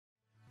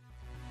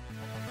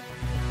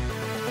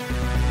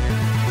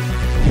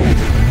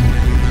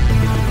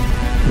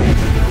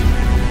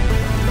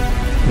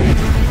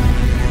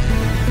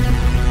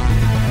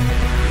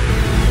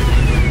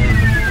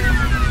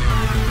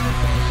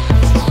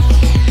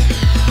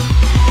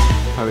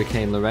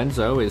Hurricane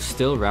Lorenzo is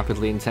still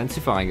rapidly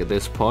intensifying at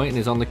this point and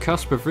is on the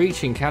cusp of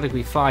reaching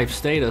Category 5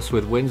 status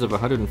with winds of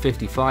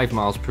 155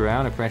 miles per hour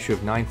and a pressure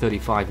of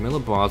 935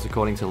 millibars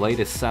according to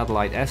latest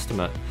satellite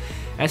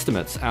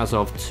estimates as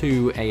of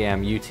 2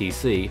 a.m.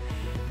 UTC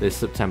this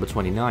September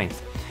 29th.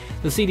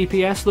 The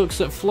CDPS looks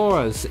at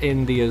Flores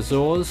in the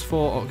Azores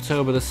for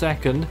October the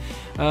 2nd.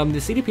 The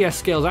CDPS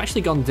scale has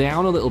actually gone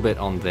down a little bit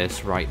on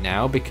this right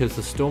now because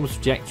the storm's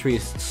trajectory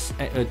is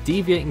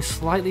deviating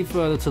slightly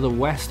further to the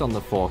west on the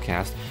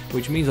forecast,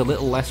 which means a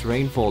little less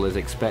rainfall is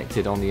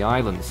expected on the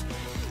islands.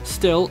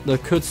 Still, there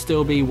could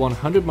still be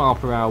 100 mile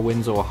per hour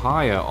winds or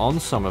higher on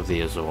some of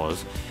the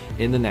Azores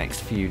in the next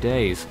few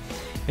days.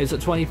 It's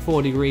at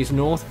 24 degrees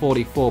north,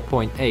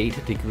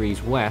 44.8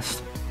 degrees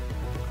west.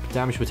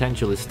 Damage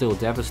potential is still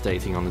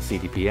devastating on the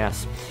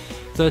CDPS.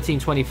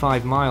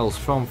 1325 miles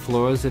from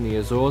Flores in the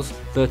Azores,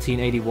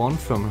 1381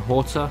 from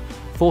Horta,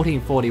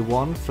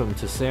 1441 from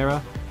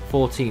Terceira,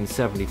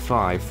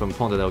 1475 from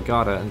Ponta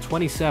Delgada, and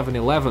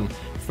 2711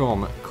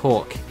 from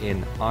Cork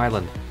in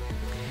Ireland.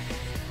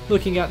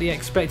 Looking at the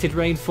expected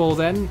rainfall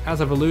then, as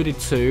I've alluded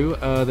to,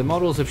 the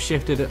models have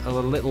shifted a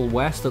little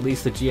west, at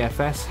least the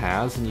GFS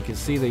has, and you can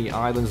see the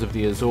islands of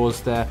the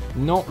Azores there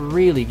not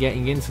really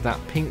getting into that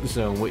pink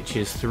zone, which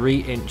is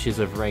 3 inches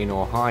of rain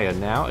or higher.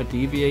 Now, a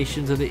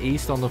deviation to the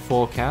east on the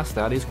forecast,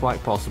 that is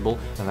quite possible,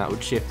 and that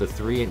would shift the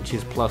 3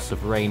 inches plus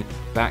of rain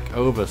back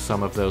over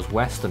some of those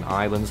western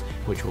islands,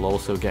 which will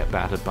also get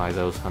battered by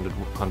those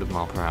 100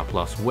 mile per hour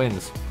plus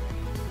winds.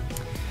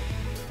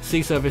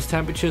 Sea surface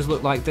temperatures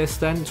look like this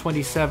then,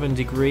 27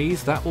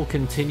 degrees. That will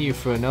continue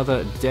for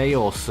another day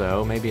or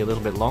so, maybe a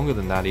little bit longer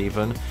than that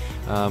even.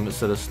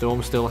 So the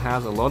storm still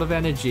has a lot of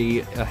energy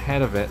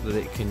ahead of it that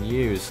it can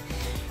use.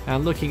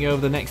 And looking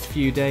over the next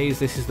few days,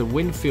 this is the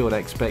wind field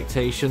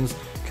expectations.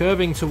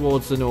 Curving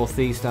towards the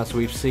northeast as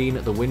we've seen,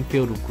 the wind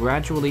field will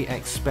gradually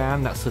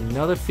expand. That's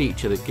another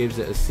feature that gives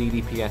it a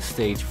CDPS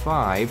stage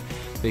 5,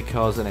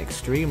 because an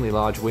extremely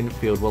large wind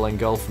field will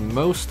engulf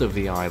most of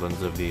the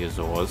islands of the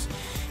Azores,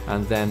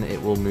 and then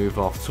it will move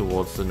off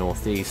towards the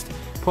northeast.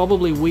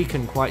 Probably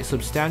weaken quite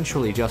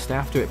substantially just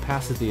after it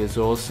passes the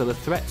Azores, so the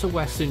threat to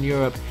Western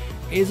Europe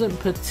isn't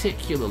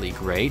particularly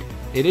great.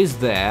 It is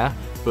there,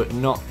 but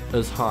not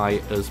as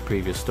high as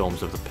previous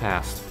storms of the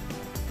past.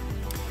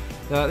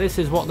 This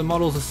is what the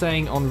models are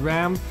saying on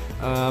RAM.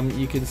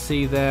 You can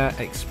see they're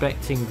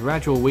expecting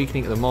gradual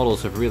weakening. The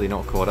models have really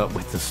not caught up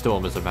with the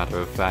storm, as a matter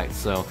of fact,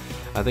 so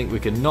I think we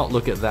can not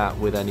look at that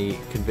with any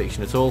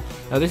conviction at all.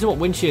 This is what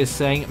wind shear is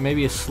saying,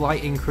 maybe a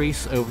slight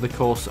increase over the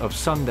course of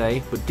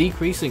Sunday, but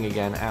decreasing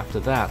again after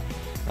that.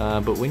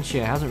 But wind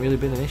shear hasn't really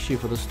been an issue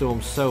for the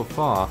storm so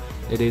far.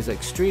 It is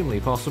extremely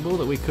possible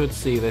that we could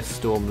see this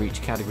storm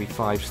reach Category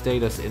 5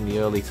 status in the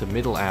early to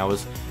middle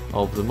hours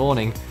of the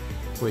morning,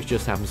 which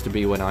just happens to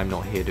be when I'm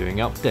not here doing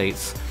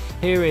updates.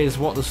 Here is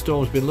what the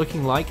storm's been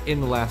looking like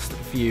in the last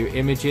few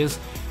images.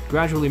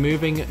 Gradually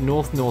moving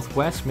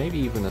north-northwest, maybe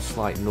even a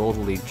slight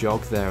northerly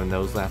jog there in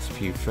those last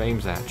few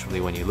frames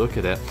actually when you look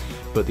at it.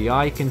 But the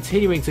eye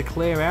continuing to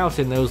clear out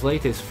in those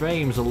latest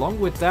frames. Along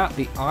with that,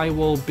 the eye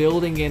wall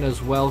building in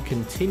as well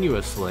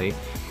continuously.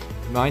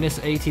 Minus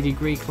 80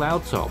 degree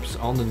cloud tops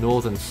on the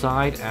northern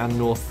side and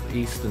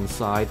northeastern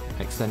side,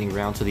 extending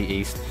round to the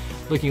east.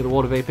 Looking at the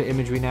water vapor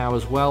imagery now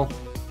as well.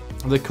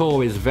 The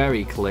core is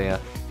very clear.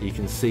 You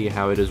can see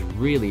how it has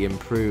really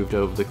improved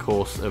over the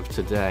course of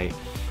today.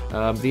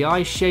 The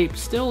eye shape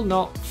still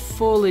not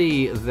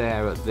fully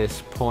there at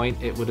this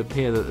point. It would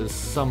appear that there's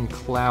some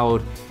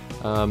cloud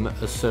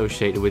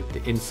associated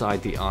with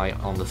inside the eye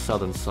on the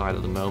southern side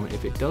at the moment.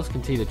 If it does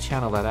continue to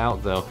channel that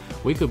out though,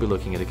 we could be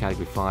looking at a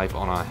Category 5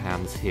 on our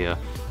hands here,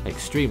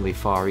 extremely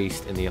far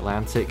east in the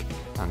Atlantic,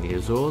 and the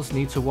Azores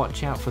need to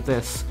watch out for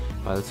this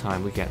by the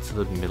time we get to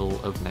the middle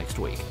of next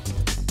week.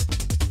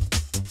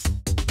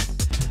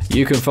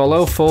 You can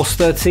follow Force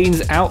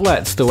 13's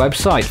outlets, the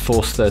website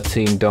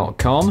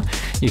force13.com.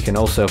 You can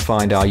also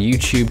find our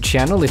YouTube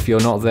channel. If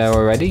you're not there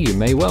already, you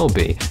may well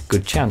be.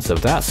 Good chance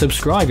of that.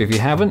 Subscribe if you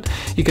haven't.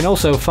 You can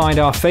also find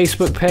our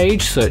Facebook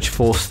page, search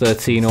Force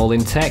 13 all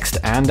in text,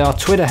 and our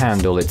Twitter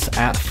handle, it's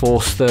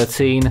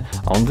 @Force13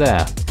 on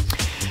there.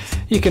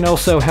 You can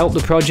also help the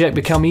project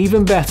become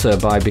even better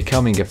by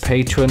becoming a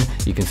patron.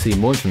 You can see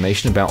more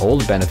information about all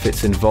the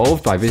benefits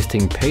involved by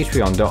visiting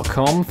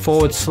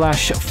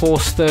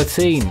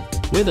patreon.com/Force13.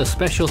 With a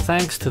special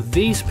thanks to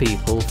these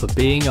people for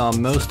being our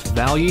most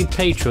valued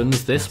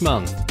patrons this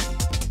month.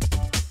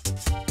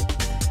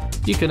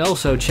 You can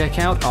also check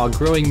out our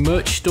growing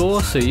merch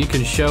store so you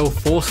can show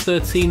Force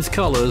 13's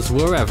colors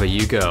wherever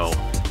you go.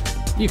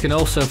 You can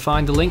also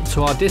find a link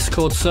to our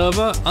Discord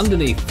server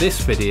underneath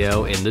this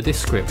video in the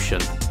description.